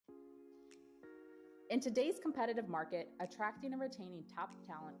In today's competitive market, attracting and retaining top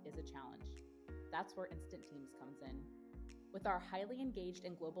talent is a challenge. That's where Instant Teams comes in. With our highly engaged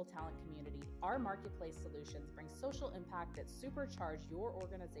and global talent community, our marketplace solutions bring social impact that supercharge your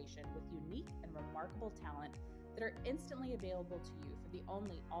organization with unique and remarkable talent that are instantly available to you for the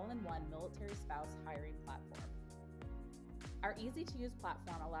only all-in-one military spouse hiring platform. Our easy-to-use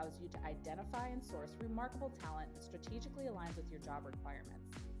platform allows you to identify and source remarkable talent that strategically aligns with your job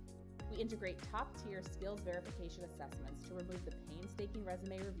requirements. We integrate top-tier skills verification assessments to remove the painstaking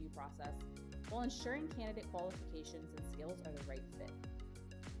resume review process while ensuring candidate qualifications and skills are the right fit.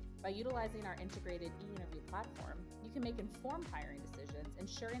 By utilizing our integrated e-interview platform, you can make informed hiring decisions,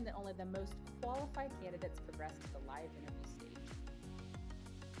 ensuring that only the most qualified candidates progress to the live interview stage.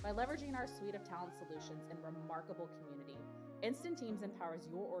 By leveraging our suite of talent solutions and remarkable community, Instant Teams empowers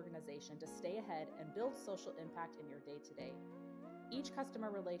your organization to stay ahead and build social impact in your day-to-day. Each customer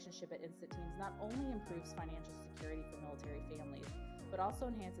relationship at Instant Teams not only improves financial security for military families, but also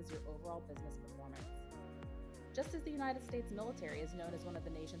enhances your overall business performance. Just as the United States military is known as one of the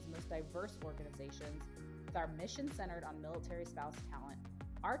nation's most diverse organizations, with our mission centered on military spouse talent,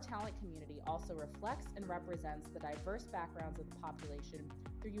 our talent community also reflects and represents the diverse backgrounds of the population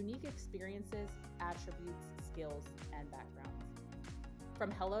through unique experiences, attributes, skills, and backgrounds. From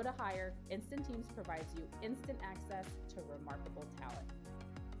hello to hire, Instant Teams provides you instant access to remarkable talent.